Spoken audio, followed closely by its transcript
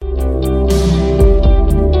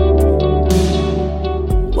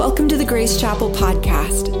Grace Chapel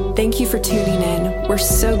podcast. Thank you for tuning in. We're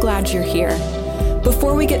so glad you're here.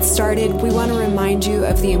 Before we get started, we want to remind you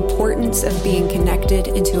of the importance of being connected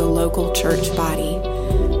into a local church body.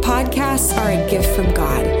 Podcasts are a gift from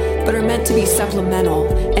God, but are meant to be supplemental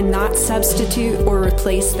and not substitute or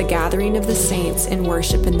replace the gathering of the saints in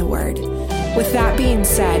worship in the Word. With that being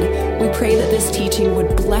said, we pray that this teaching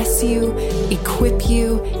would bless you, equip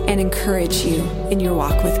you, and encourage you in your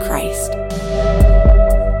walk with Christ.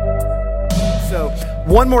 So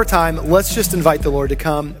one more time, let's just invite the Lord to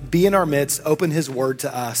come, be in our midst, open his word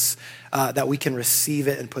to us, that we can receive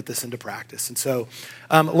it and put this into practice. And so,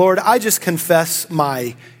 Lord, I just confess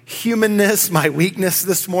my humanness, my weakness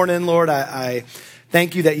this morning, Lord. I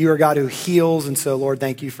thank you that you are God who heals. And so, Lord,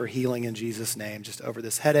 thank you for healing in Jesus' name, just over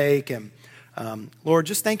this headache. And Lord,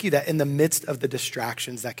 just thank you that in the midst of the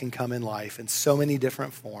distractions that can come in life in so many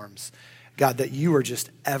different forms, God, that you are just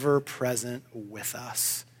ever present with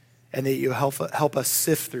us. And that you help us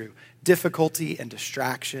sift through difficulty and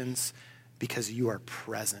distractions because you are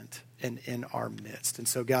present and in our midst. And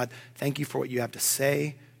so, God, thank you for what you have to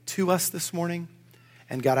say to us this morning.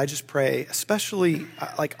 And God, I just pray, especially,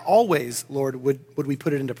 like always, Lord, would we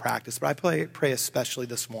put it into practice. But I pray especially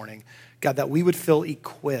this morning, God, that we would feel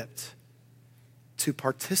equipped to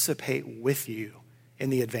participate with you in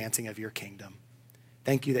the advancing of your kingdom.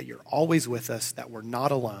 Thank you that you're always with us, that we're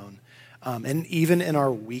not alone. And even in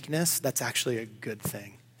our weakness, that's actually a good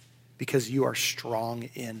thing because you are strong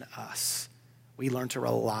in us. We learn to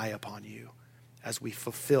rely upon you as we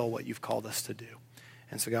fulfill what you've called us to do.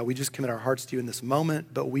 And so, God, we just commit our hearts to you in this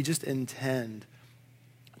moment, but we just intend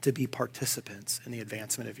to be participants in the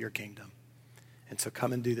advancement of your kingdom. And so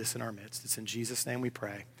come and do this in our midst. It's in Jesus' name we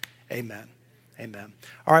pray. Amen. Amen.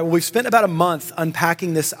 All right, well, we've spent about a month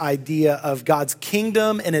unpacking this idea of God's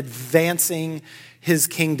kingdom and advancing his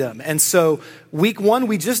kingdom. And so week one,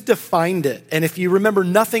 we just defined it. And if you remember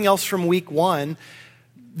nothing else from week one,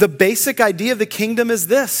 the basic idea of the kingdom is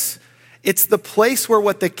this. It's the place where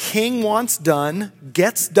what the king wants done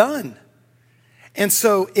gets done. And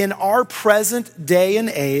so in our present day and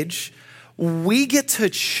age, we get to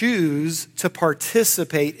choose to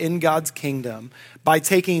participate in God's kingdom by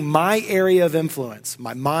taking my area of influence,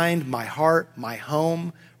 my mind, my heart, my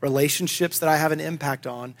home, relationships that I have an impact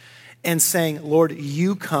on, and saying, Lord,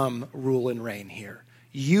 you come rule and reign here.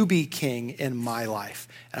 You be king in my life.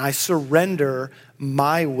 And I surrender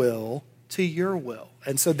my will to your will.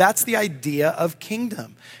 And so that's the idea of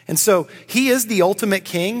kingdom. And so he is the ultimate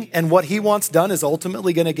king, and what he wants done is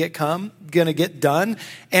ultimately going to get done.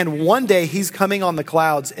 And one day he's coming on the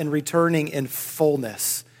clouds and returning in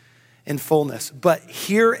fullness. But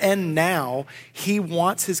here and now, he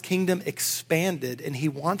wants his kingdom expanded, and he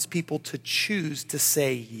wants people to choose to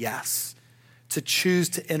say yes, to choose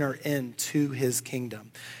to enter into his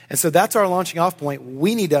kingdom. And so that's our launching off point.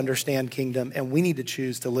 We need to understand kingdom, and we need to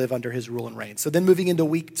choose to live under his rule and reign. So then moving into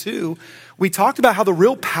week two, we talked about how the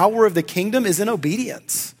real power of the kingdom is in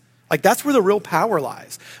obedience. Like that's where the real power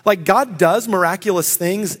lies. Like God does miraculous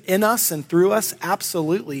things in us and through us,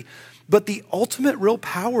 absolutely. But the ultimate real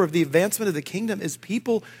power of the advancement of the kingdom is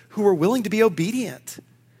people who are willing to be obedient.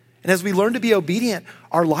 And as we learn to be obedient,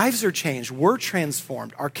 our lives are changed. We're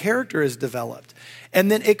transformed. Our character is developed.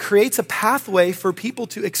 And then it creates a pathway for people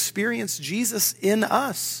to experience Jesus in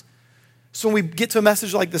us. So when we get to a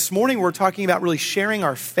message like this morning, we're talking about really sharing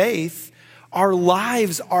our faith. Our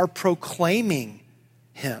lives are proclaiming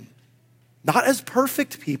him. Not as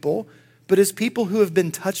perfect people, but as people who have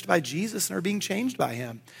been touched by Jesus and are being changed by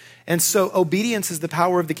him. And so obedience is the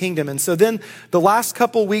power of the kingdom. And so then the last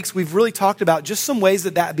couple weeks, we've really talked about just some ways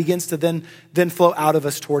that begins to then flow out of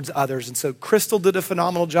us towards others. And so Crystal did a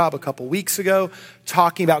phenomenal job a couple weeks ago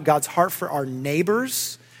talking about God's heart for our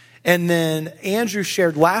neighbors. And then Andrew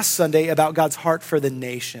shared last Sunday about God's heart for the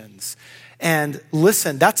nations. And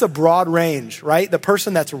listen, that's a broad range, right? The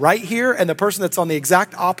person that's right here and the person that's on the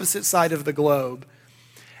exact opposite side of the globe.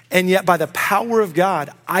 And yet by the power of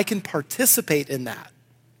God, I can participate in that.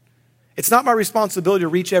 It's not my responsibility to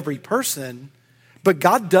reach every person, but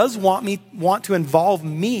God does want to involve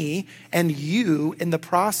me and you in the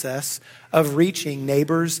process of reaching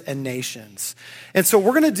neighbors and nations. And so what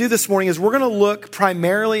we're going to do this morning is we're going to look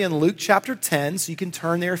primarily in Luke chapter 10, so you can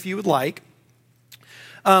turn there if you would like.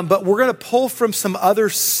 But we're going to pull from some other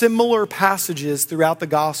similar passages throughout the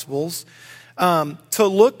Gospels to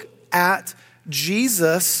look at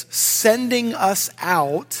Jesus sending us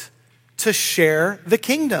out to share the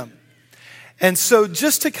kingdom. And so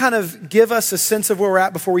just to kind of give us a sense of where we're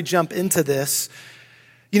at before we jump into this,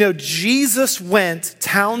 you know, Jesus went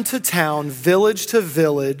town to town, village to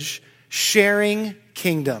village, sharing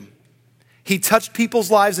kingdom. He touched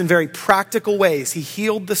people's lives in very practical ways. He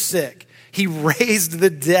healed the sick. He raised the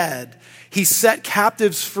dead. He set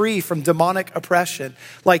captives free from demonic oppression.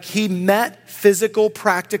 Like, he met physical,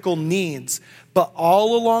 practical needs. But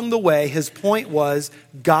all along the way, his point was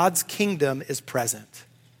God's kingdom is present.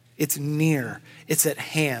 It's near. It's at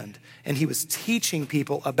hand. And he was teaching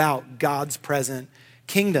people about God's present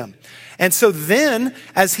kingdom. And so then,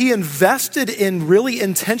 as he invested in really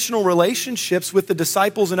intentional relationships with the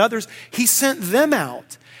disciples and others, he sent them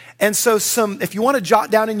out. And so if you want to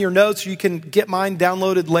jot down in your notes, you can get mine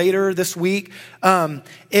downloaded later this week.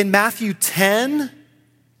 In Matthew 10,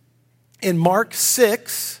 in Mark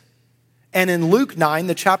 6, and in Luke 9,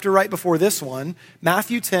 the chapter right before this one,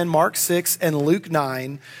 Matthew 10, Mark 6, and Luke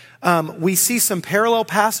 9, we see some parallel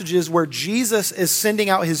passages where Jesus is sending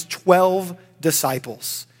out his 12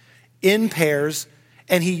 disciples in pairs,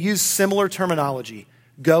 and he used similar terminology.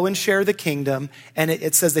 Go and share the kingdom, and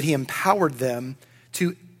it says that he empowered them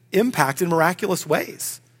to impact in miraculous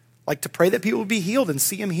ways, like to pray that people would be healed and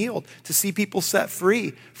see him healed, to see people set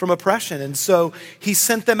free from oppression. And so he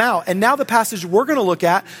sent them out. And now the passage we're going to look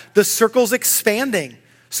at, the circle's expanding.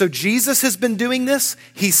 So Jesus has been doing this.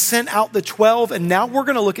 He sent out the 12, and now we're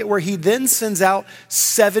going to look at where he then sends out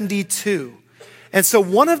 72. And so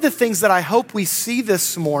one of the things that I hope we see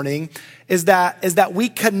this morning is that we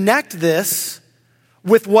connect this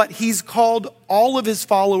with what he's called all of his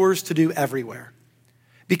followers to do everywhere.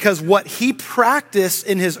 Because what he practiced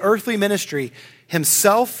in his earthly ministry,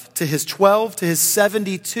 himself to his 12, to his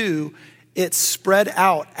 72, it spread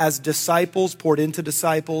out as disciples poured into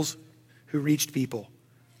disciples who reached people.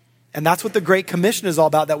 And that's what the Great Commission is all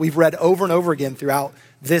about, that we've read over and over again throughout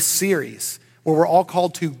this series, where we're all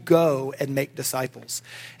called to go and make disciples.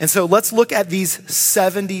 And so let's look at these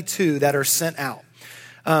 72 that are sent out.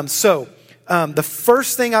 The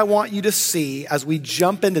first thing I want you to see as we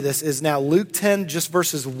jump into this is now Luke 10, just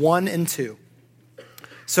verses 1 and 2.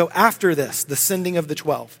 So after this, the sending of the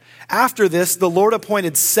 12, after this, the Lord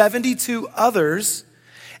appointed 72 others,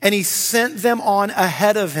 and he sent them on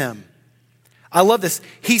ahead of him. I love this.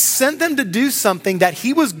 He sent them to do something that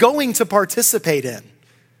he was going to participate in.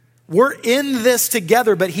 We're in this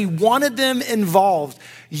together, but he wanted them involved.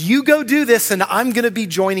 You go do this, and I'm going to be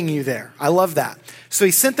joining you there. I love that. So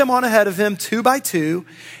he sent them on ahead of him, 2 by 2,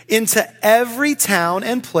 into every town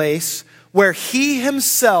and place where he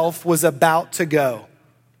himself was about to go.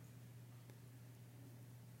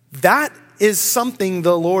 That is something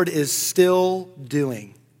the Lord is still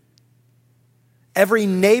doing. Every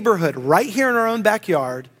neighborhood, right here in our own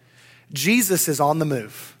backyard, Jesus is on the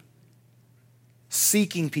move,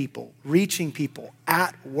 seeking people, reaching people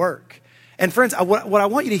at work. And friends, what I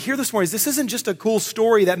want you to hear this morning is this isn't just a cool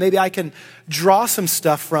story that maybe I can draw some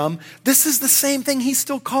stuff from. This is the same thing he's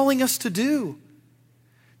still calling us to do.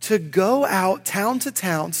 To go out town to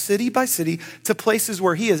town, city by city, to places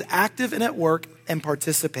where he is active and at work and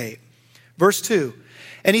participate. Verse 2,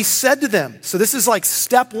 and he said to them, so this is like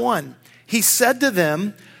step 1. He said to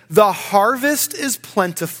them, the harvest is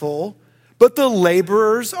plentiful, but the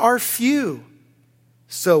laborers are few.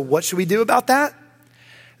 So what should we do about that?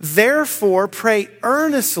 Therefore, pray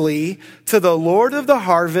earnestly to the Lord of the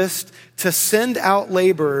harvest to send out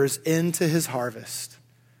laborers into his harvest.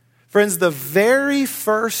 Friends, the very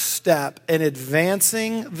first step in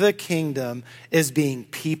advancing the kingdom is being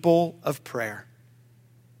people of prayer.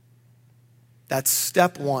 That's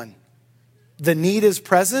step 1. The need is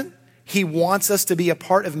present. He wants us to be a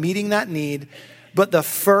part of meeting that need, but the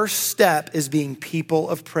first step is being people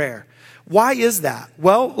of prayer. Why is that?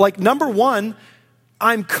 Well, like number 1,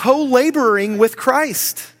 I'm co-laboring with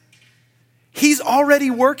Christ. He's already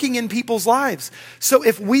working in people's lives. So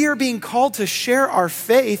if we are being called to share our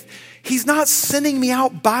faith, he's not sending me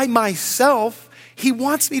out by myself. He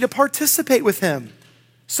wants me to participate with him.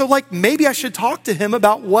 So like maybe I should talk to him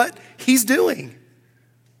about what he's doing.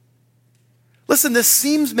 Listen, this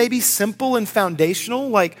seems maybe simple and foundational.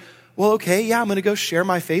 Like, well, okay, yeah, I'm going to go share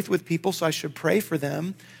my faith with people, so I should pray for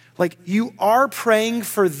them. Like, you are praying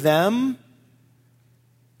for them,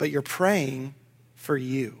 but you're praying for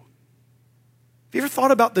you. Have you ever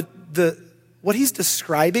thought about what he's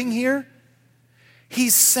describing here?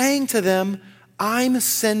 He's saying to them, I'm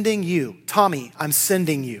sending you. Tommy, I'm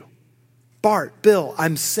sending you. Bart, Bill,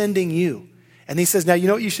 I'm sending you. And he says, now you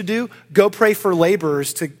know what you should do? Go pray for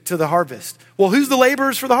laborers to the harvest. Well, who's the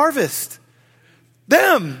laborers for the harvest?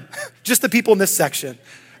 Them. Just the people in this section.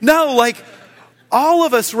 No, like all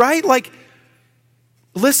of us, right? Like,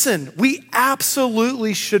 listen, we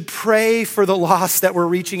absolutely should pray for the lost that we're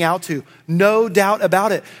reaching out to. No doubt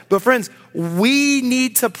about it. But friends, we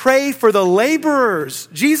need to pray for the laborers.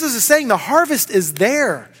 Jesus is saying the harvest is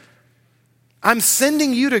there. I'm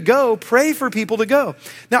sending you to go, pray for people to go.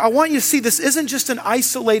 Now, I want you to see this isn't just an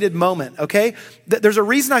isolated moment, okay? There's a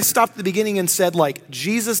reason I stopped at the beginning and said, like,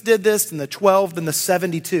 Jesus did this, and the 12, then the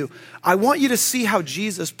 72. I want you to see how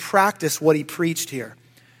Jesus practiced what he preached here.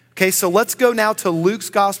 Okay, so let's go now to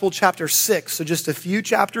Luke's Gospel, chapter 6. So just a few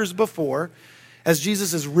chapters before, as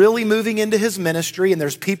Jesus is really moving into his ministry, and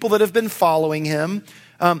there's people that have been following him.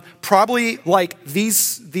 Probably like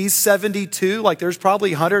these 72, like there's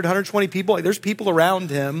probably 100, 120 people. Like there's people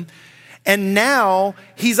around him. And now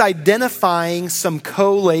he's identifying some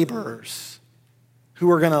co-laborers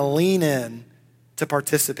who are going to lean in to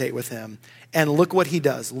participate with him. And look what he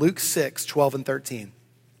does. Luke 6, 12 and 13.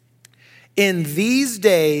 In these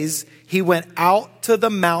days, he went out to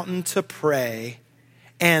the mountain to pray,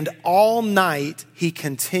 and all night he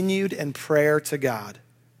continued in prayer to God.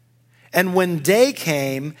 And when day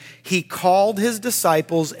came, he called his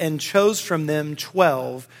disciples and chose from them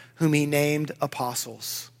 12, whom he named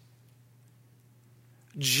apostles.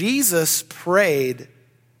 Jesus prayed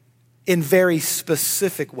in very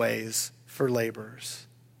specific ways for laborers.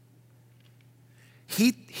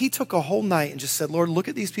 He took a whole night and just said, Lord, look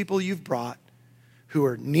at these people you've brought who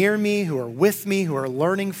are near me, who are with me, who are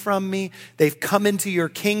learning from me. They've come into your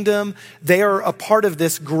kingdom. They are a part of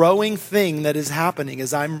this growing thing that is happening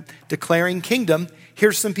as I'm declaring kingdom.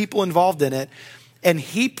 Here's some people involved in it. And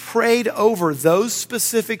he prayed over those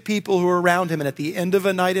specific people who were around him. And at the end of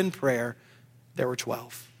a night in prayer, there were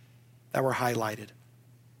 12 that were highlighted.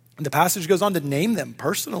 And the passage goes on to name them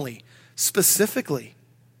personally, specifically.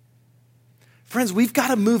 Friends, we've got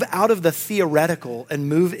to move out of the theoretical and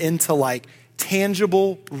move into like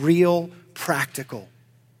tangible, real, practical.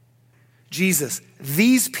 Jesus,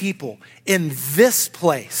 these people in this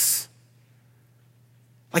place.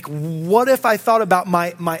 Like, what if I thought about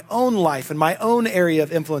my own life and my own area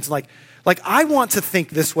of influence? Like I want to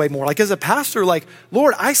think this way more. Like as a pastor, like,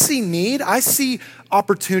 Lord, I see need. I see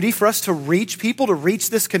opportunity for us to reach people, to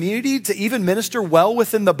reach this community, to even minister well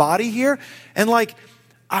within the body here. And like,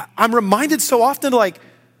 I'm reminded so often, like,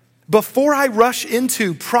 before I rush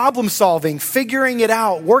into problem solving, figuring it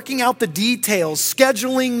out, working out the details,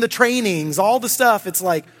 scheduling the trainings, all the stuff, it's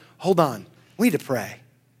like, hold on, we need to pray.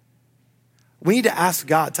 We need to ask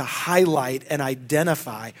God to highlight and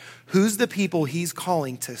identify who's the people he's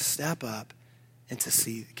calling to step up and to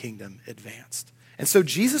see the kingdom advanced. And so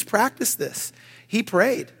Jesus practiced this. He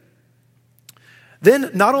prayed.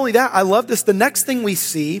 Then not only that, I love this. The next thing we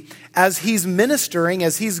see as he's ministering,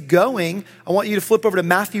 as he's going, I want you to flip over to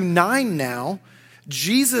Matthew 9 now.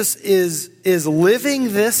 Jesus is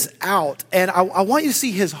living this out. And I want you to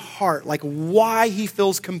see his heart, like why he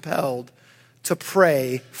feels compelled to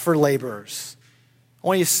pray for laborers. I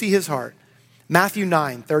want you to see his heart. Matthew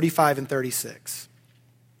 9, 35 and 36.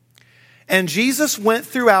 And Jesus went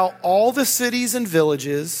throughout all the cities and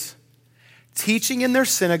villages, teaching in their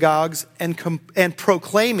synagogues and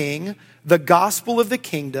proclaiming the gospel of the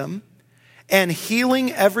kingdom and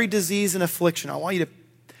healing every disease and affliction. I want you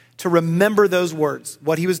to remember those words,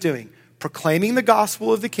 what he was doing. Proclaiming the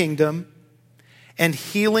gospel of the kingdom and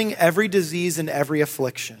healing every disease and every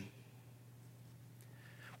affliction.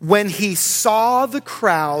 When he saw the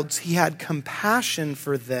crowds, he had compassion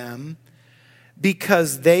for them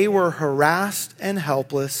because they were harassed and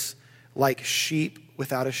helpless like sheep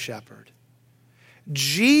without a shepherd.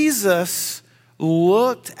 Jesus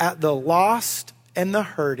looked at the lost and the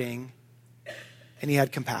hurting, and he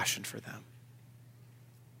had compassion for them.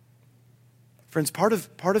 Friends, part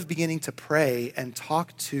of beginning to pray and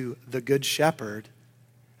talk to the Good Shepherd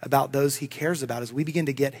about those he cares about is we begin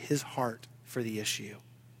to get his heart for the issue.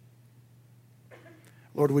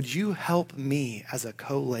 Lord, would you help me as a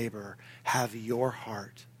co-laborer have your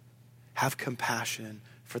heart, have compassion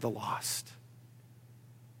for the lost?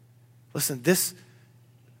 Listen, this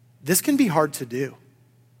can be hard to do.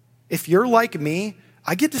 If you're like me,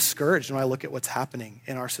 I get discouraged when I look at what's happening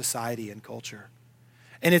in our society and culture.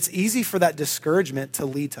 And it's easy for that discouragement to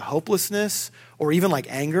lead to hopelessness or even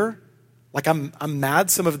like anger. Like I'm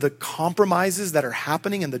mad some of the compromises that are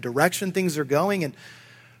happening and the direction things are going. And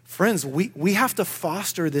friends, we have to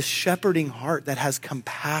foster this shepherding heart that has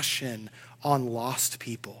compassion on lost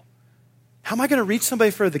people. How am I going to reach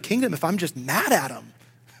somebody for the kingdom if I'm just mad at them?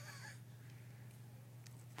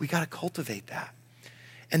 We got to cultivate that.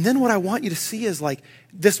 And then what I want you to see is like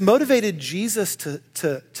this motivated Jesus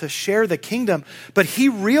to share the kingdom, but he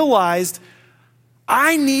realized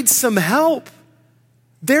I need some help.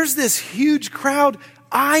 There's this huge crowd.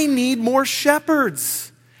 I need more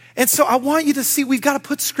shepherds. And so I want you to see we've got to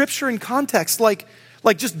put scripture in context. Like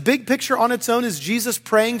just big picture on its own, is Jesus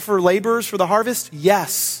praying for laborers for the harvest?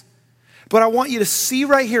 Yes. But I want you to see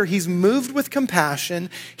right here, he's moved with compassion.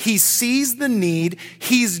 He sees the need.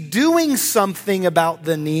 He's doing something about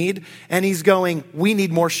the need. And he's going, we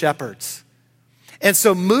need more shepherds. And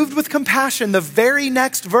so moved with compassion, the very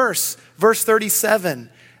next verse, verse 37,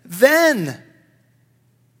 then.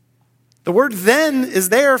 The word then is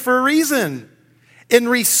there for a reason. In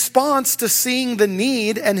response to seeing the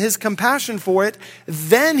need and his compassion for it,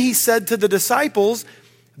 then he said to the disciples,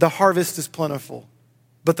 the harvest is plentiful,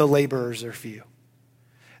 but the laborers are few.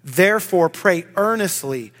 Therefore, pray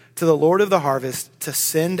earnestly to the Lord of the harvest to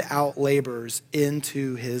send out laborers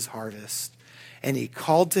into his harvest. And he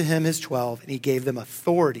called to him his 12, and he gave them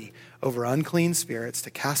authority over unclean spirits to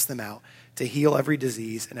cast them out, to heal every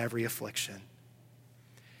disease and every affliction.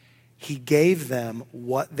 He gave them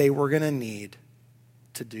what they were going to need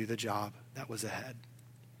to do the job that was ahead.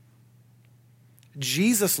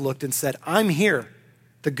 Jesus looked and said, I'm here,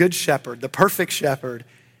 the good shepherd, the perfect shepherd,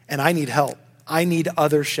 and I need help. I need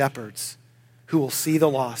other shepherds who will see the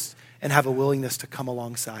lost and have a willingness to come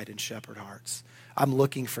alongside and shepherd hearts. I'm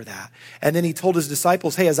looking for that. And then he told his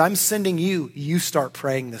disciples, hey, as I'm sending you, you start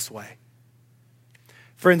praying this way.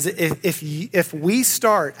 Friends, if we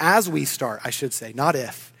start, as we start, I should say, not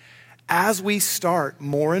if, as we start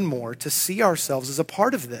more and more to see ourselves as a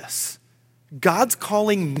part of this, God's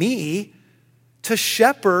calling me to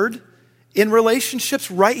shepherd in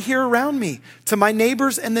relationships right here around me, to my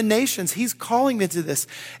neighbors and the nations. He's calling me to this.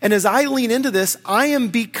 And as I lean into this, I am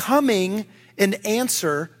becoming an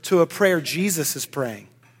answer to a prayer Jesus is praying.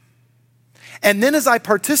 And then as I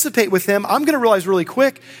participate with him, I'm going to realize really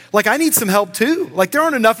quick, like I need some help too. Like there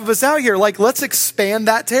aren't enough of us out here. Like let's expand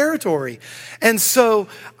that territory. And so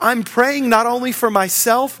I'm praying not only for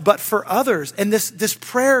myself, but for others. And this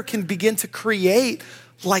prayer can begin to create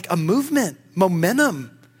like a movement,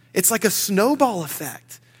 momentum. It's like a snowball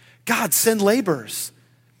effect. God, send laborers.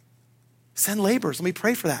 Send laborers. Let me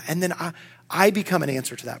pray for that. And then I become an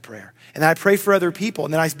answer to that prayer. And then I pray for other people.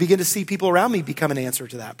 And then I begin to see people around me become an answer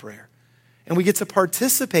to that prayer. And we get to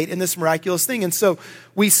participate in this miraculous thing. And so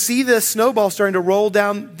we see this snowball starting to roll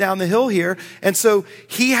down the hill here. And so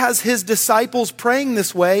he has his disciples praying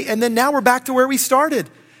this way. And then now we're back to where we started.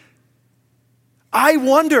 I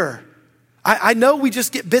wonder, I know we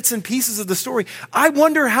just get bits and pieces of the story. I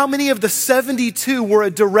wonder how many of the 72 were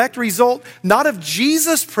a direct result, not of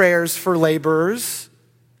Jesus' prayers for laborers,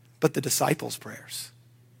 but the disciples' prayers.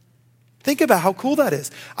 Think about how cool that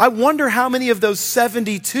is. I wonder how many of those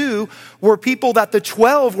 72 were people that the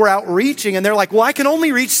 12 were outreaching and they're like, well, I can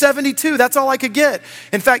only reach 72. That's all I could get.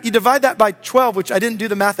 In fact, you divide that by 12, which I didn't do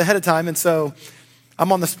the math ahead of time. And so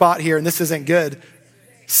I'm on the spot here and this isn't good.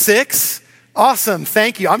 6? Awesome.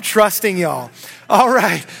 Thank you. I'm trusting y'all. All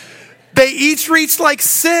right. They each reached like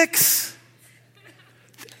 6.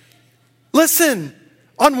 Listen.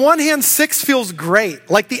 On one hand, 6 feels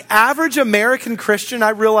great. Like the average American Christian, I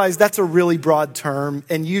realize that's a really broad term.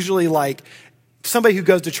 And usually like somebody who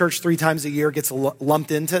goes to church 3 times a year gets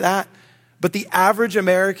lumped into that. But the average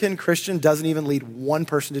American Christian doesn't even lead one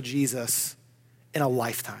person to Jesus in a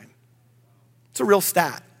lifetime. It's a real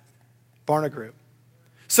stat. Barna Group.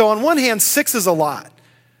 So on one hand, 6 is a lot.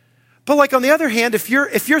 But like on the other hand, if you're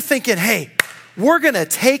thinking, hey, we're going to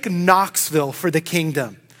take Knoxville for the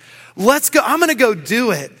kingdom. Let's go. I'm going to go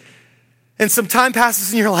do it. And some time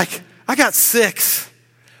passes and you're like, I got 6.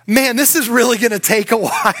 Man, this is really going to take a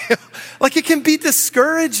while. Like it can be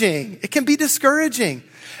discouraging. It can be discouraging.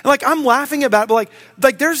 And like I'm laughing about it, but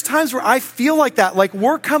like there's times where I feel like that. Like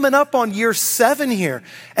we're coming up on year 7 here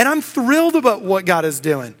and I'm thrilled about what God is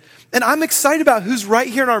doing. And I'm excited about who's right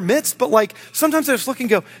here in our midst. But like sometimes I just look and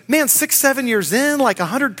go, man, 6, 7 years in, like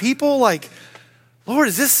 100 people, like, Lord,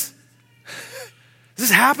 is this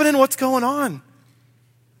happening? What's going on?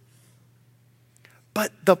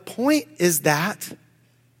 But the point is that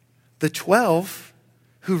the 12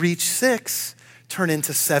 who reach 6 turn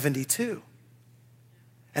into 72.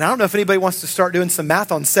 And I don't know if anybody wants to start doing some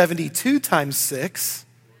math on 72 times 6.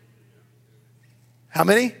 How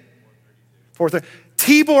many? 430.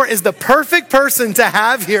 Tibor is the perfect person to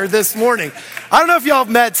have here this morning. I don't know if y'all have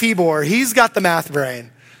met Tibor. He's got the math brain.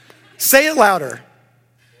 Say it louder.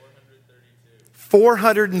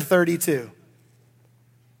 432.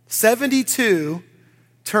 72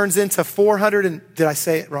 turns into 400 and, did I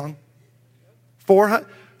say it wrong?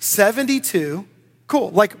 72. Cool.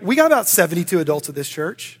 Like we got about 72 adults at this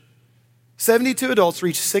church. 72 adults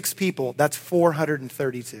reach 6 people. That's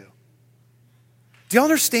 432. Do you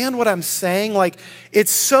understand what I'm saying? Like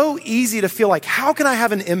it's so easy to feel like, how can I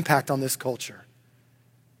have an impact on this culture?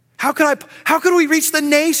 How can we reach the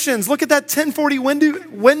nations? Look at that 1040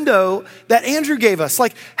 window that Andrew gave us.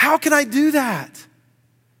 Like, how can I do that?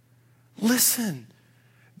 listen,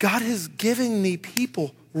 God is giving me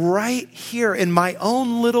people right here in my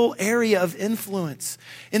own little area of influence,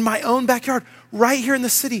 in my own backyard, right here in the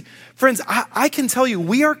city. Friends, I can tell you,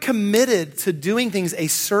 we are committed to doing things a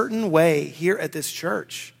certain way here at this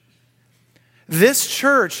church. This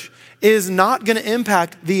church is not going to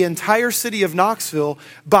impact the entire city of Knoxville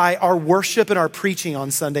by our worship and our preaching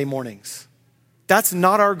on Sunday mornings. That's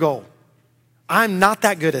not our goal. I'm not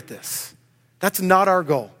that good at this. That's not our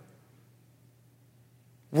goal.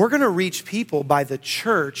 We're going to reach people by the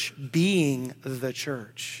church being the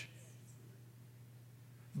church.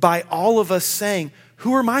 By all of us saying,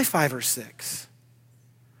 who are my 5 or 6?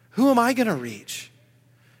 Who am I going to reach?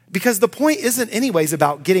 Because the point isn't anyways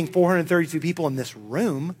about getting 432 people in this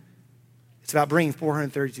room. It's about bringing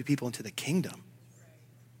 432 people into the kingdom.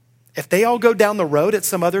 If they all go down the road at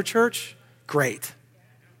some other church, great.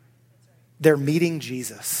 They're meeting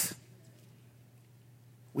Jesus.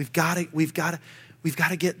 We've got to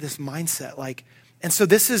get this mindset. And so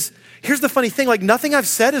here's the funny thing, nothing I've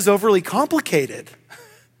said is overly complicated.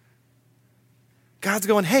 God's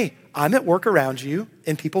going, hey, I'm at work around you,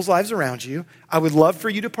 in people's lives around you. I would love for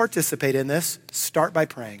you to participate in this. Start by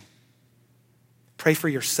praying. Pray for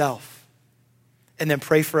yourself. And then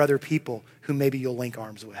pray for other people who maybe you'll link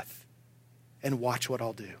arms with. And watch what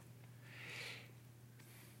I'll do.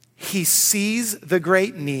 He sees the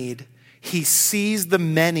great need. He sees the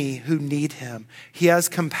many who need him. He has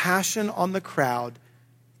compassion on the crowd.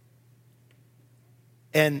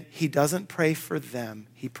 And he doesn't pray for them.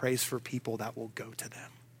 He prays for people that will go to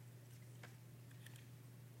them.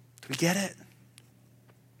 Do we get it?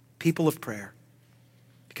 People of prayer.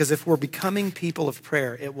 Because if we're becoming people of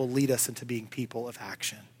prayer, it will lead us into being people of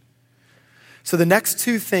action. So the next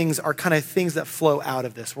 2 things are kind of things that flow out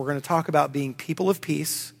of this. We're going to talk about being people of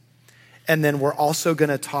peace. And then we're also going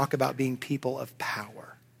to talk about being people of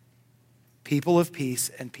power. People of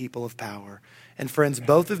peace and people of power. And friends,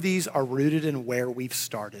 both of these are rooted in where we've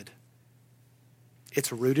started.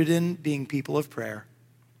 It's rooted in being people of prayer.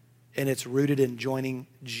 And it's rooted in joining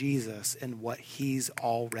Jesus in what he's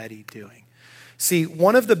already doing. See,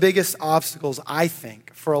 one of the biggest obstacles, I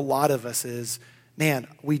think, for a lot of us is, man,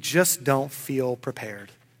 we just don't feel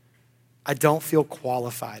prepared. I don't feel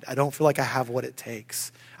qualified. I don't feel like I have what it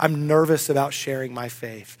takes. I'm nervous about sharing my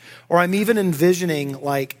faith. Or I'm even envisioning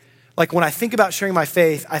like when I think about sharing my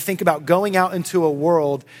faith, I think about going out into a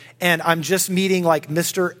world and I'm just meeting like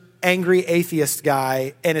Mr. Angry Atheist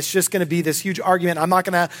guy, and it's just going to be this huge argument. I'm not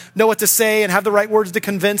going to know what to say and have the right words to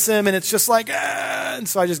convince him, and it's just like, and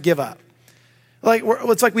so I just give up.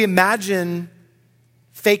 It's like we imagine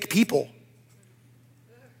fake people.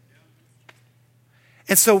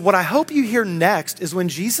 And so what I hope you hear next is when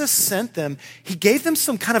Jesus sent them, he gave them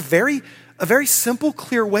some kind of a very simple,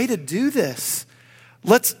 clear way to do this.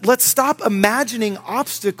 Let's stop imagining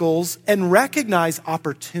obstacles and recognize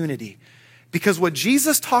opportunity. Because what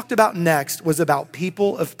Jesus talked about next was about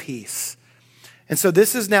people of peace. And so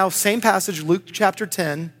this is now same passage, Luke chapter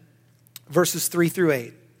 10, verses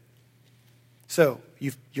 3-8. So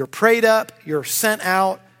you're prayed up, you're sent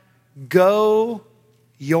out, go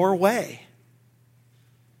your way.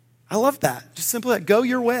 I love that. Just simply that, go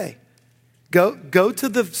your way. Go to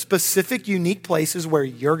the specific, unique places where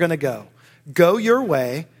you're going to go. Go your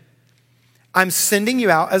way. I'm sending you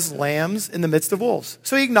out as lambs in the midst of wolves.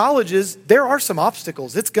 So he acknowledges there are some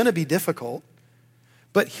obstacles. It's going to be difficult.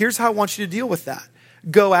 But here's how I want you to deal with that.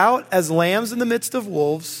 Go out as lambs in the midst of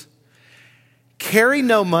wolves. Carry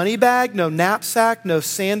no money bag, no knapsack, no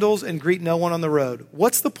sandals, and greet no one on the road.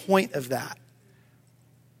 What's the point of that?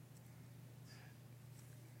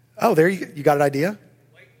 Oh, there you got an idea?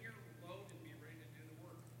 Lighten your load and be ready to do the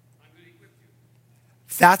work. I'm going to equip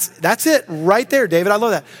you. That's it right there, David. I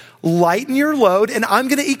love that. Lighten your load and I'm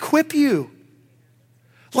going to equip you.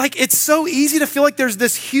 It's so easy to feel like there's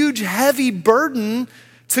this huge, heavy burden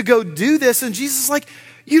to go do this. And Jesus is like,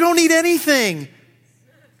 you don't need anything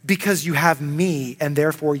because you have me and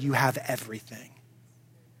therefore you have everything.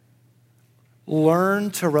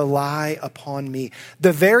 Learn to rely upon me.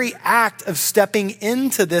 The very act of stepping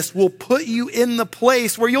into this will put you in the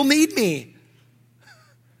place where you'll need me.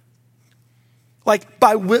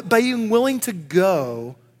 By being willing to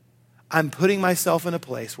go, I'm putting myself in a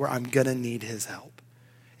place where I'm going to need his help.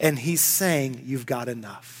 And he's saying, you've got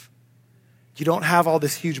enough. You don't have all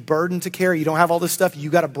this huge burden to carry. You don't have all this stuff you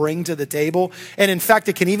got to bring to the table. And in fact,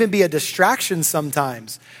 it can even be a distraction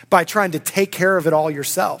sometimes by trying to take care of it all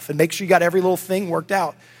yourself and make sure you got every little thing worked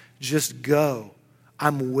out. Just go.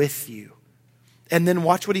 I'm with you. And then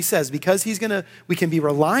watch what he says. Because we can be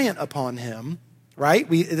reliant upon him, right?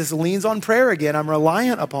 This leans on prayer again. I'm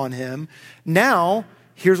reliant upon him. Now,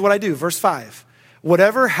 here's what I do. Verse 5,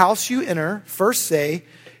 whatever house you enter, first say,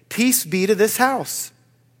 peace be to this house.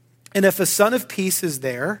 And if a son of peace is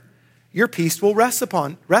there, your peace will rest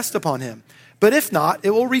upon him. But if not,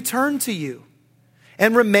 it will return to you.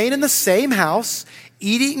 And remain in the same house,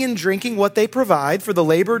 eating and drinking what they provide, for the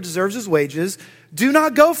laborer deserves his wages. Do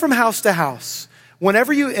not go from house to house.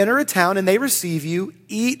 Whenever you enter a town and they receive you,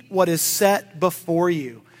 eat what is set before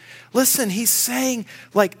you. Listen, he's saying,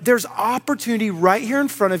 like, there's opportunity right here in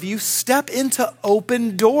front of you. Step into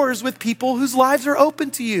open doors with people whose lives are open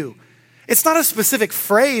to you. It's not a specific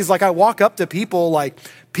phrase like I walk up to people like,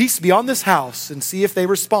 peace be on this house, and see if they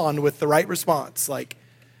respond with the right response. Like,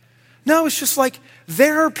 no, it's just like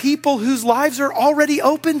there are people whose lives are already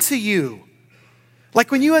open to you. Like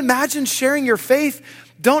when you imagine sharing your faith,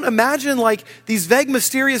 don't imagine like these vague,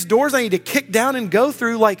 mysterious doors I need to kick down and go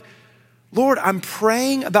through. Like, Lord, I'm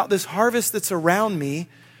praying about this harvest that's around me.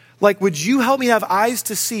 Like, would you help me have eyes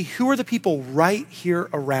to see who are the people right here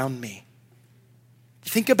around me?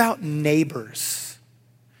 Think about neighbors.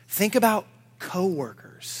 Think about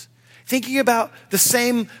coworkers. Thinking about the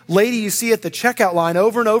same lady you see at the checkout line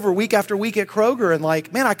over and over, week after week at Kroger, and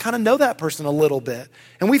like, man, I kind of know that person a little bit.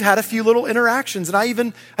 And we've had a few little interactions, and I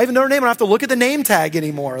even know her name. I don't have to look at the name tag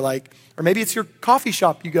anymore. Like, or maybe it's your coffee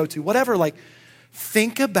shop you go to, whatever. Like,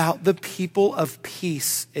 think about the people of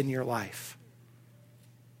peace in your life.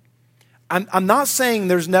 I'm not saying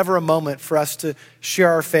there's never a moment for us to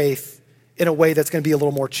share our faith in a way that's going to be a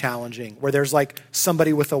little more challenging, where there's like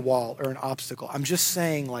somebody with a wall or an obstacle. I'm just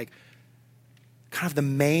saying, like, kind of the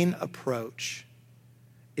main approach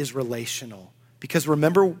is relational. Because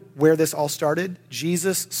remember where this all started?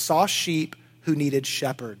 Jesus saw sheep who needed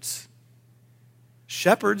shepherds.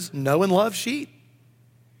 Shepherds know and love sheep.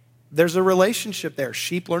 There's a relationship there.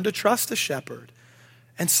 Sheep learn to trust a shepherd.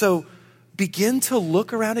 And so begin to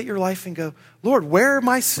look around at your life and go, Lord, where are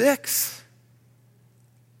my six?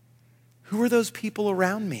 Who are those people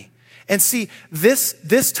around me? And see,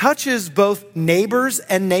 this touches both neighbors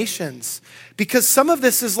and nations, because some of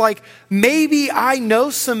this is like, maybe I know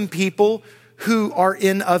some people who are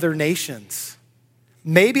in other nations.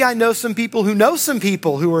 Maybe I know some people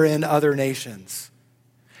who are in other nations.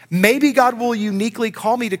 Maybe God will uniquely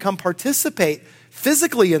call me to come participate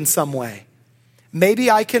physically in some way.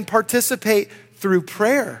 Maybe I can participate through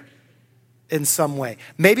prayer in some way.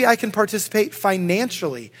 Maybe I can participate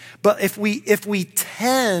financially. But if we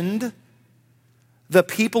tend the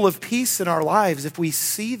people of peace in our lives, if we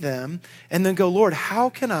see them and then go, Lord, how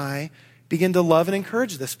can I begin to love and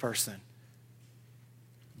encourage this person?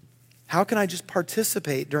 How can I just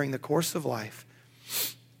participate during the course of life?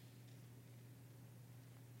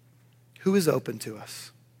 Who is open to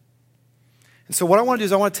us? And so what I want to do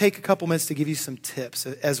is I want to take a couple minutes to give you some tips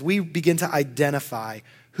as we begin to identify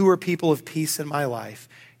who are people of peace in my life.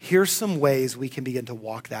 Here's some ways we can begin to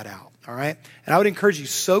walk that out, all right? And I would encourage you,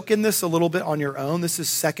 soak in this a little bit on your own. This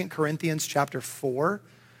is 2 Corinthians chapter 4,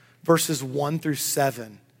 verses 1 through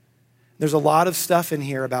 7. There's a lot of stuff in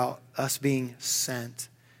here about us being sent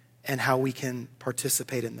and how we can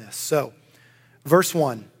participate in this. So, verse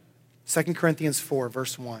 1, 2 Corinthians 4,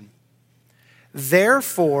 verse 1.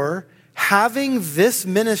 Therefore, having this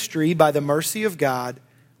ministry by the mercy of God,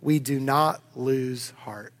 we do not lose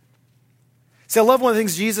heart. See, I love one of the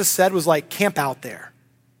things Jesus said was like, camp out there.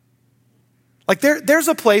 Like there's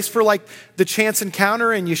a place for like the chance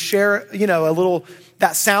encounter, and you share, a little,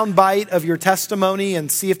 that sound bite of your testimony and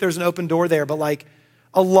see if there's an open door there. But like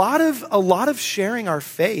a lot of sharing our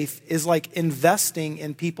faith is like investing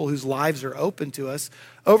in people whose lives are open to us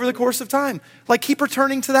over the course of time. Like keep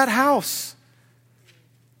returning to that house.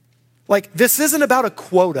 Like this isn't about a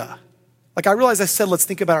quota. Like I realize I said, let's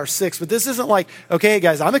think about our six, but this isn't like, okay,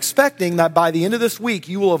 guys, I'm expecting that by the end of this week,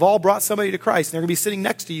 you will have all brought somebody to Christ and they're gonna be sitting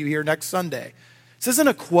next to you here next Sunday. This isn't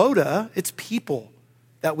a quota, it's people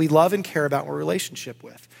that we love and care about in a relationship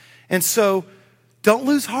with. And so don't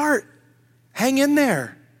lose heart. Hang in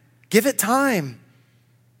there. Give it time.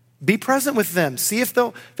 Be present with them. See if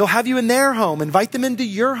they'll have you in their home. Invite them into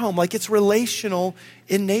your home. Like it's relational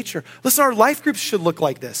in nature. Listen, our life groups should look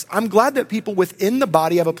like this. I'm glad that people within the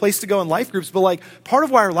body have a place to go in life groups, but like part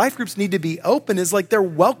of why our life groups need to be open is like they're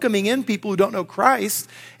welcoming in people who don't know Christ.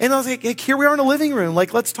 And I was like, here we are in a living room.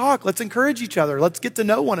 Like, let's talk. Let's encourage each other. Let's get to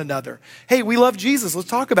know one another. Hey, we love Jesus. Let's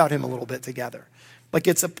talk about him a little bit together. Like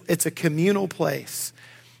it's a communal place.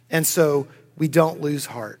 And so we don't lose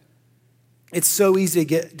heart. It's so easy to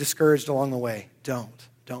get discouraged along the way. Don't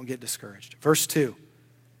get discouraged. Verse 2,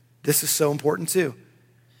 this is so important too.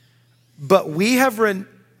 But we have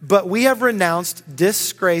renounced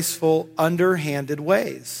disgraceful, underhanded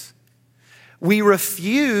ways. We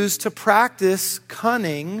refuse to practice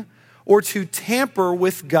cunning or to tamper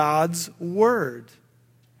with God's word.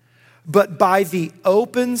 But by the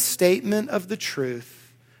open statement of the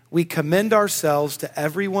truth, we commend ourselves to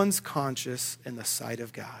everyone's conscience in the sight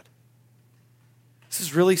of God. This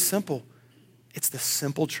is really simple. It's the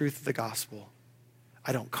simple truth of the gospel.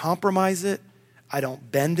 I don't compromise it. I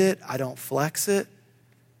don't bend it. I don't flex it.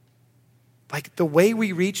 Like, the way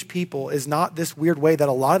we reach people is not this weird way that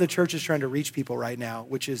a lot of the church is trying to reach people right now,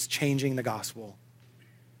 which is changing the gospel,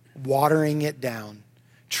 watering it down,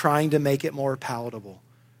 trying to make it more palatable.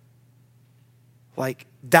 Like,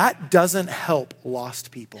 that doesn't help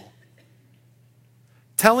lost people.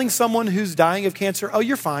 Telling someone who's dying of cancer, oh,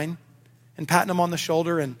 you're fine, and patting them on the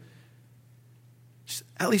shoulder and just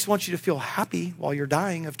at least want you to feel happy while you're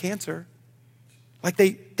dying of cancer. Like,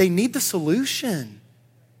 they need the solution.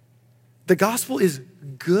 The gospel is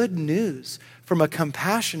good news from a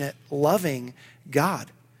compassionate, loving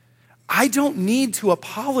God. I don't need to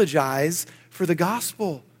apologize for the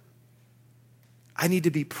gospel. I need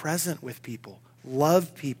to be present with people,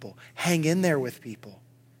 love people, hang in there with people,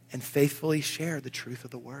 and faithfully share the truth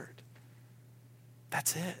of the word.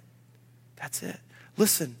 That's it. That's it.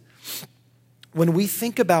 Listen, when we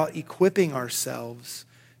think about equipping ourselves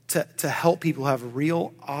to help people have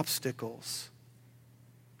real obstacles,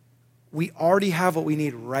 we already have what we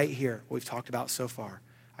need right here, what we've talked about so far.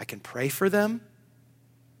 I can pray for them,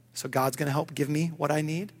 so God's going to help give me what I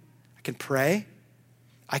need. I can pray.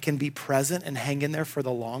 I can be present and hang in there for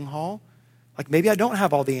the long haul. Like, maybe I don't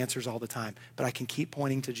have all the answers all the time, but I can keep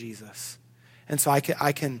pointing to Jesus. And so I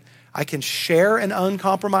can share an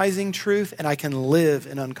uncompromising truth, and I can live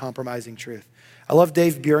an uncompromising truth. I love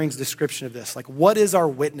Dave Buring's description of this. Like, what is our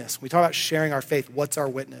witness? When we talk about sharing our faith, what's our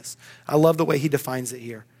witness? I love the way he defines it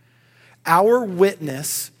here. Our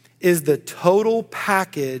witness is the total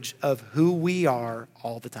package of who we are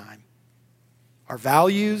all the time. Our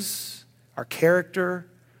values, our character,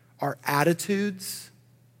 our attitudes.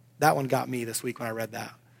 That one got me this week when I read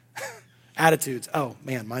that. Attitudes. Oh,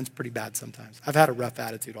 man, mine's pretty bad sometimes. I've had a rough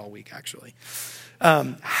attitude all week, actually.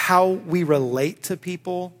 How we relate to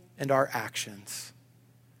people and our actions.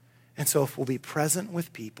 And so if we'll be present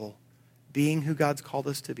with people, being who God's called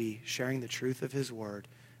us to be, sharing the truth of his word,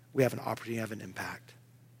 we have an opportunity to have an impact.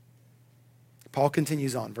 Paul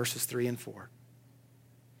continues on, verses 3 and 4.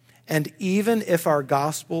 And even if our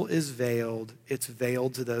gospel is veiled, it's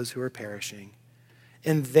veiled to those who are perishing.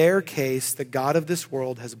 In their case, the God of this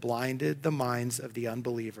world has blinded the minds of the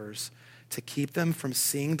unbelievers to keep them from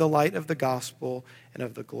seeing the light of the gospel and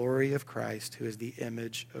of the glory of Christ, who is the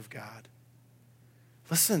image of God.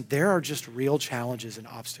 Listen, there are just real challenges and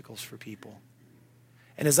obstacles for people.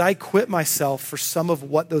 And as I equip myself for some of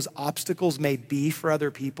what those obstacles may be for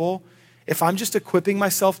other people, if I'm just equipping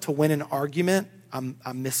myself to win an argument, I'm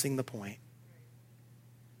missing the point.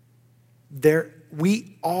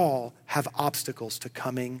 We all have obstacles to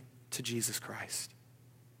coming to Jesus Christ.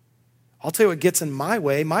 I'll tell you what gets in my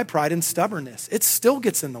way, my pride and stubbornness. It still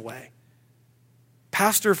gets in the way.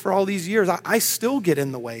 Pastor for all these years, I still get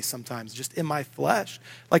in the way sometimes, just in my flesh.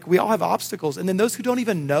 Like, we all have obstacles. And then those who don't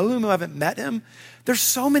even know him, who haven't met him, there's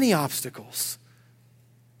so many obstacles.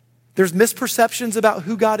 There's misperceptions about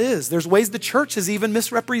who God is. There's ways the church has even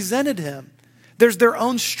misrepresented him. There's their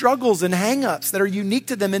own struggles and hang-ups that are unique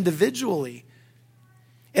to them individually.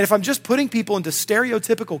 And if I'm just putting people into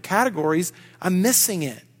stereotypical categories, I'm missing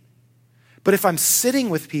it. But if I'm sitting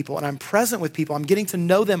with people and I'm present with people, I'm getting to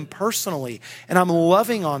know them personally and I'm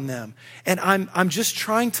loving on them and I'm just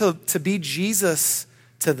trying to be Jesus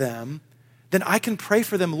to them, then I can pray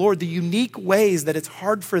for them, Lord, the unique ways that it's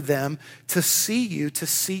hard for them to see you, to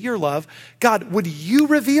see your love. God, would you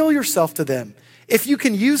reveal yourself to them? If you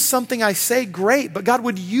can use something I say, great, but God,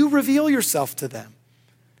 would you reveal yourself to them?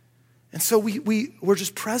 And so we're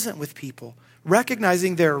just present with people,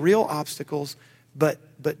 recognizing there are real obstacles, but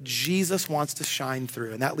Jesus wants to shine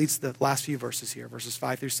through. And that leads to the last few verses here, verses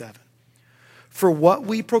 5 through 7. For what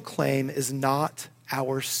we proclaim is not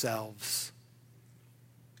ourselves,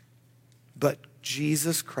 but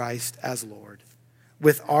Jesus Christ as Lord,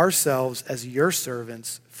 with ourselves as your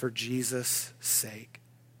servants for Jesus' sake.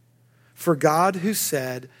 For God, who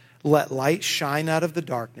said, "Let light shine out of the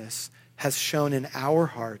darkness," has shone in our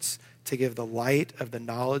hearts to give the light of the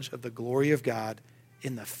knowledge of the glory of God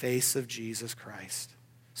in the face of Jesus Christ.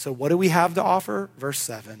 So what do we have to offer? Verse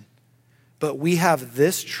 7. But we have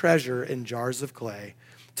this treasure in jars of clay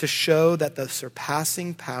to show that the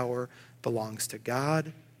surpassing power belongs to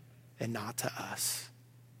God and not to us.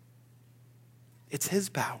 It's his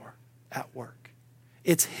power at work.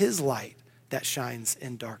 It's his light that shines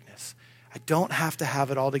in darkness. I don't have to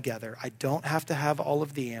have it all together. I don't have to have all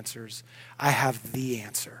of the answers. I have the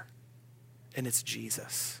answer, and it's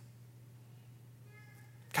Jesus.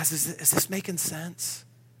 Guys, is this making sense?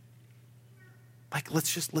 Like,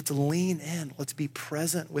 let's lean in. Let's be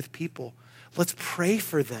present with people. Let's pray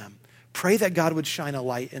for them. Pray that God would shine a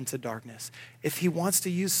light into darkness. If he wants to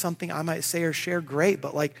use something I might say or share, great.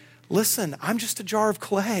 But like, listen, I'm just a jar of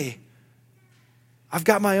clay. I've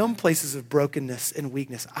got my own places of brokenness and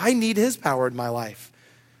weakness. I need his power in my life.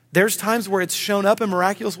 There's times where it's shown up in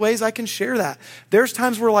miraculous ways. I can share that. There's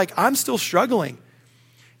times where like, I'm still struggling.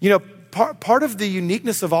 You know, part of the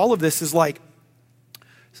uniqueness of all of this is like,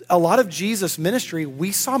 a lot of Jesus' ministry,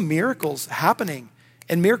 we saw miracles happening,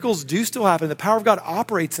 and miracles do still happen. The power of God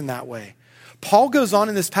operates in that way. Paul goes on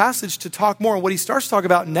in this passage to talk more, and what he starts to talk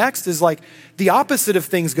about next is like the opposite of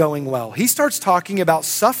things going well. He starts talking about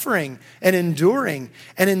suffering and enduring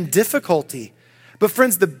and in difficulty. But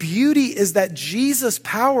friends, the beauty is that Jesus'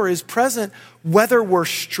 power is present whether we're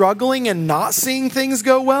struggling and not seeing things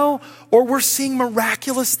go well, or we're seeing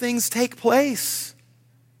miraculous things take place.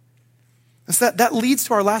 And so that leads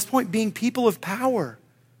to our last point, being people of power.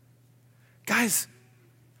 Guys,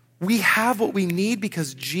 we have what we need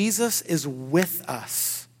because Jesus is with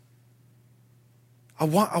us. I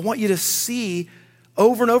want you to see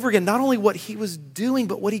over and over again, not only what he was doing,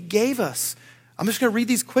 but what he gave us. I'm just going to read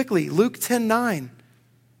these quickly. Luke 10:9.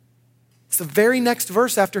 It's the very next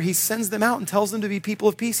verse after he sends them out and tells them to be people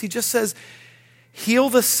of peace. He just says, heal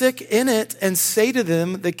the sick in it and say to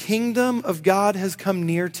them, the kingdom of God has come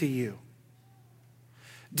near to you.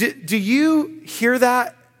 Do you hear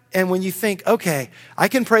that? And when you think, okay, I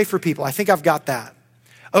can pray for people. I think I've got that.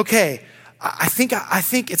 Okay, I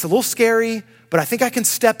think it's a little scary, but I think I can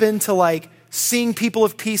step into like seeing people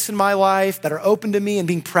of peace in my life that are open to me and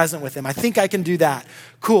being present with them. I think I can do that.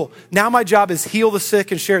 Cool. Now my job is heal the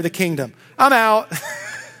sick and share the kingdom. I'm out.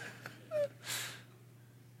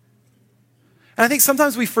 And I think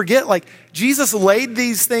sometimes we forget, like, Jesus laid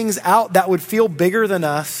these things out that would feel bigger than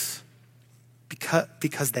us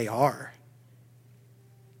because they are.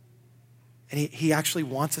 And he actually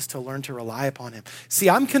wants us to learn to rely upon him. See,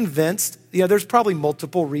 I'm convinced, there's probably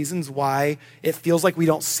multiple reasons why it feels like we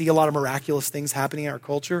don't see a lot of miraculous things happening in our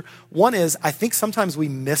culture. One is, I think sometimes we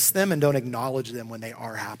miss them and don't acknowledge them when they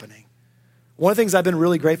are happening. One of the things I've been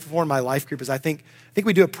really grateful for in my life group is I think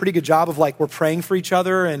we do a pretty good job of like, we're praying for each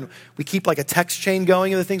other and we keep like a text chain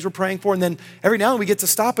going of the things we're praying for. And then every now and then we get to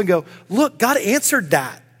stop and go, look, God answered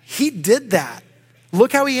that. He did that.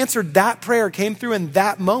 Look how he answered that prayer, came through in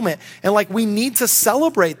that moment. And like, we need to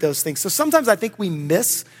celebrate those things. So sometimes I think we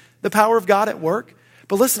miss the power of God at work.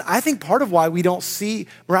 But listen, I think part of why we don't see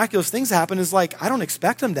miraculous things happen is like, I don't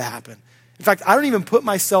expect them to happen. In fact, I don't even put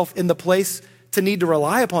myself in the place to need to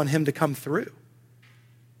rely upon him to come through.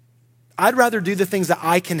 I'd rather do the things that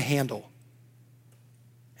I can handle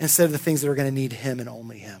instead of the things that are going to need him and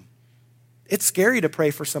only him. It's scary to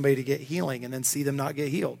pray for somebody to get healing and then see them not get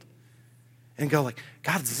healed. And go like,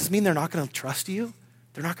 God, does this mean they're not going to trust you?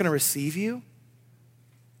 They're not going to receive you?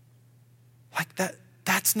 Like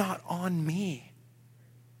that's not on me.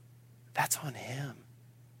 That's on him.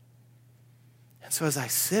 And so as I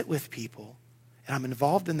sit with people and I'm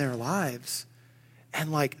involved in their lives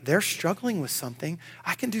and like they're struggling with something,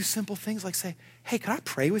 I can do simple things like say, hey, can I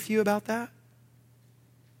pray with you about that?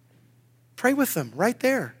 Pray with them right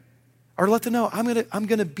there. Or let them know, I'm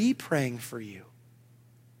gonna be praying for you.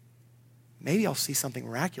 Maybe I'll see something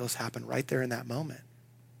miraculous happen right there in that moment.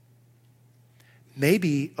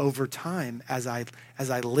 Maybe over time, as I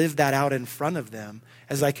live that out in front of them,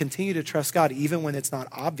 as I continue to trust God, even when it's not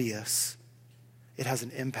obvious, it has an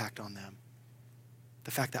impact on them.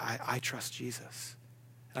 The fact that I trust Jesus,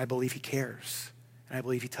 and I believe he cares, and I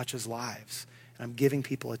believe he touches lives, and I'm giving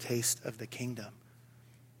people a taste of the kingdom.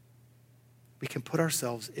 We can put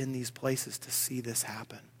ourselves in these places to see this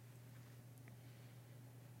happen.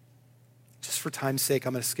 Just for time's sake,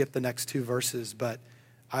 I'm going to skip the next two verses, but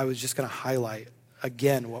I was just going to highlight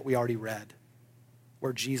again what we already read,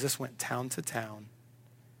 where Jesus went town to town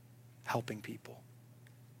helping people.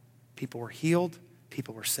 People were healed,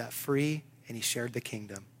 people were set free, and he shared the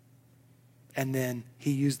kingdom. And then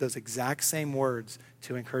he used those exact same words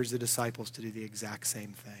to encourage the disciples to do the exact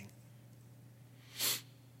same thing.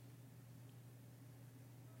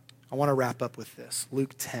 I want to wrap up with this.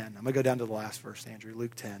 Luke 10. I'm going to go down to the last verse, Andrew.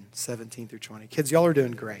 Luke 10, 17 through 20. Kids, y'all are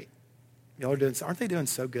doing great. Aren't they doing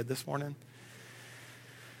so good this morning?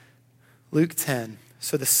 Luke 10.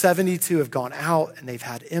 So the 72 have gone out and they've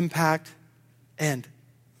had impact. And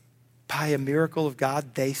by a miracle of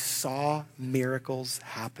God, they saw miracles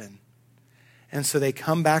happen. And so they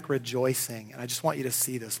come back rejoicing. And I just want you to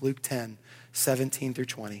see this, Luke 10, 17 through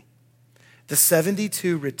 20. The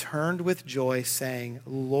 72 returned with joy, saying,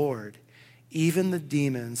 Lord, even the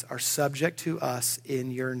demons are subject to us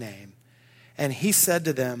in your name. And he said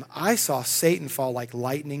to them, I saw Satan fall like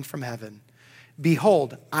lightning from heaven.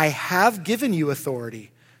 Behold, I have given you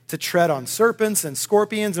authority to tread on serpents and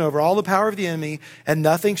scorpions and over all the power of the enemy, and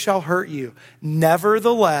nothing shall hurt you.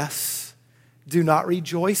 Nevertheless, do not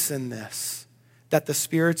rejoice in this, that the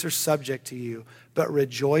spirits are subject to you, but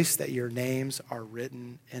rejoice that your names are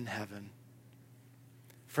written in heaven.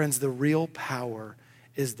 Friends, the real power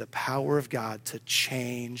is the power of God to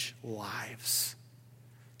change lives,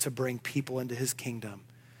 to bring people into his kingdom.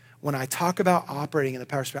 When I talk about operating in the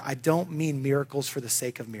power of Spirit, I don't mean miracles for the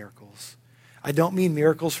sake of miracles. I don't mean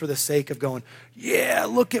miracles for the sake of going, yeah,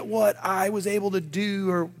 look at what I was able to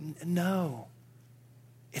do. No.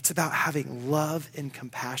 It's about having love and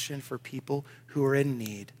compassion for people who are in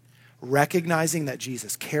need, recognizing that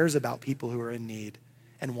Jesus cares about people who are in need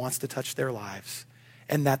and wants to touch their lives,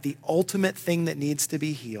 and that the ultimate thing that needs to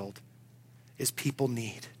be healed is people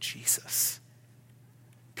need Jesus.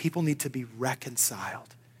 People need to be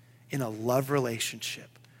reconciled in a love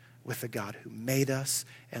relationship with the God who made us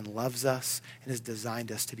and loves us and has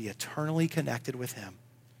designed us to be eternally connected with him,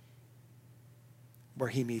 where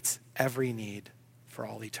he meets every need for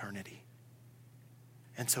all eternity.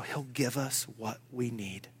 And so he'll give us what we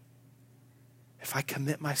need. If I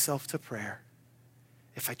commit myself to prayer,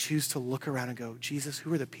 if I choose to look around and go, Jesus,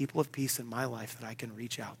 who are the people of peace in my life that I can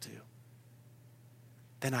reach out to?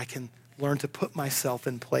 Then I can learn to put myself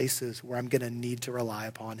in places where I'm going to need to rely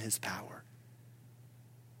upon his power.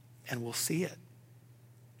 And we'll see it.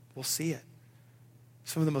 We'll see it.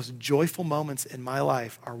 Some of the most joyful moments in my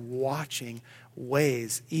life are watching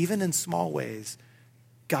ways, even in small ways,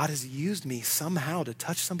 God has used me somehow to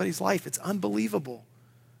touch somebody's life. It's unbelievable.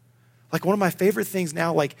 Like one of my favorite things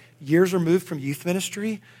now, like years removed from youth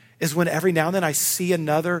ministry, is when every now and then I see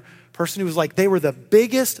another person who was like, they were the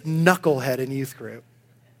biggest knucklehead in youth group.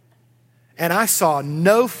 And I saw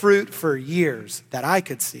no fruit for years that I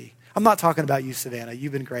could see. I'm not talking about you, Savannah.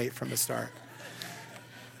 You've been great from the start.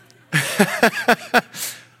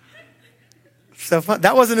 So fun.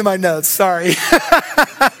 That wasn't in my notes, sorry.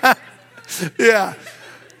 Yeah.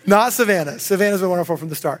 Not Savannah. Savannah's been wonderful from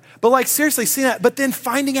the start. But like seriously, seeing that, but then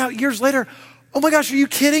finding out years later, oh my gosh, are you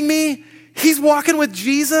kidding me? He's walking with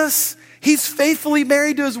Jesus. He's faithfully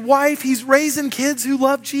married to his wife. He's raising kids who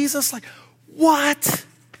love Jesus. Like, what?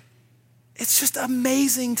 It's just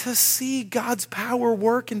amazing to see God's power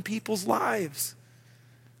work in people's lives.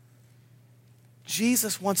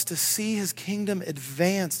 Jesus wants to see his kingdom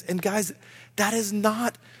advance. And guys, that is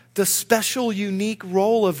not the special, unique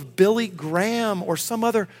role of Billy Graham or some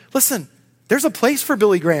other. Listen, there's a place for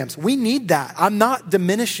Billy Grahams. We need that. I'm not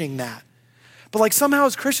diminishing that. But like somehow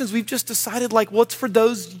as Christians, we've just decided like, well, it's for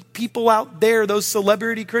those people out there, those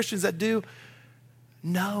celebrity Christians that do.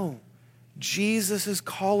 No, Jesus is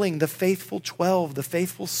calling the faithful 12, the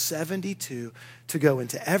faithful 72 to go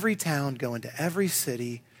into every town, go into every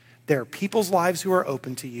city. There are people's lives who are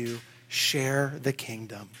open to you. Share the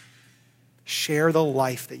kingdom. Share the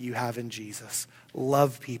life that you have in Jesus.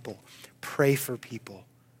 Love people. Pray for people.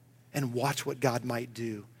 And watch what God might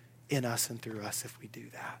do in us and through us if we do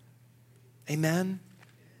that. Amen?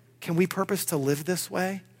 Can we purpose to live this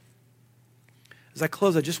way? As I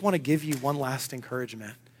close, I just want to give you one last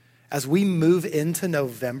encouragement. As we move into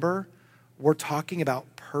November, we're talking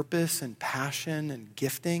about purpose and passion and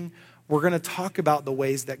gifting. We're going to talk about the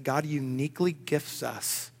ways that God uniquely gifts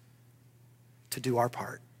us to do our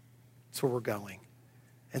part. That's where we're going.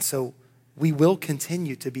 And so we will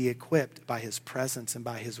continue to be equipped by his presence and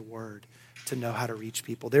by his word to know how to reach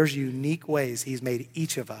people. There's unique ways he's made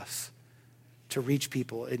each of us to reach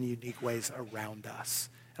people in unique ways around us.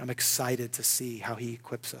 And I'm excited to see how he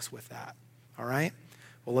equips us with that. All right?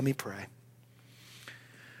 Well, let me pray.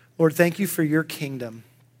 Lord, thank you for your kingdom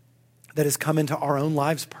that has come into our own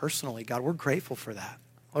lives personally. God, we're grateful for that.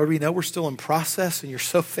 Lord, we know we're still in process and you're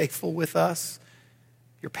so faithful with us.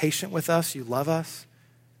 You're patient with us. You love us.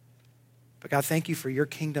 But God, thank you for your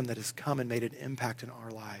kingdom that has come and made an impact in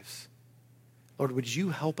our lives. Lord, would you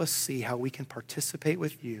help us see how we can participate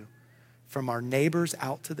with you from our neighbors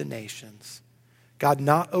out to the nations. God,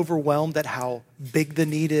 not overwhelmed at how big the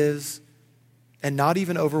need is and not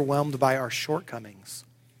even overwhelmed by our shortcomings,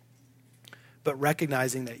 but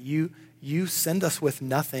recognizing that you send us with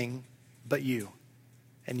nothing but you,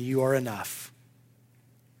 and you are enough.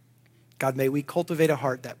 God, may we cultivate a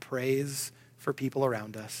heart that prays for people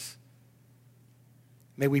around us.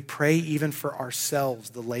 May we pray even for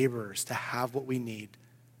ourselves, the laborers, to have what we need.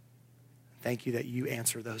 Thank you that you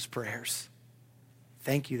answer those prayers.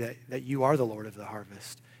 Thank you that you are the Lord of the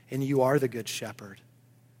harvest and you are the good shepherd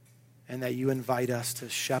and that you invite us to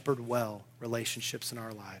shepherd well relationships in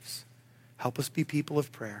our lives. Help us be people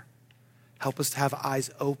of prayer. Help us to have eyes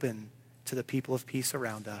open to the people of peace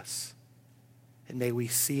around us. And may we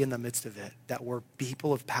see in the midst of it that we're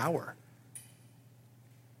people of power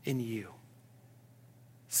in you.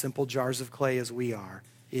 Simple jars of clay as we are,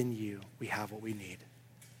 in you, we have what we need.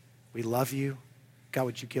 We love you. God,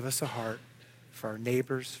 would you give us a heart for our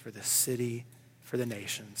neighbors, for the city, for the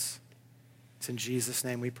nations. It's in Jesus'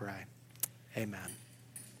 name we pray. Amen.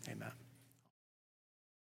 Amen.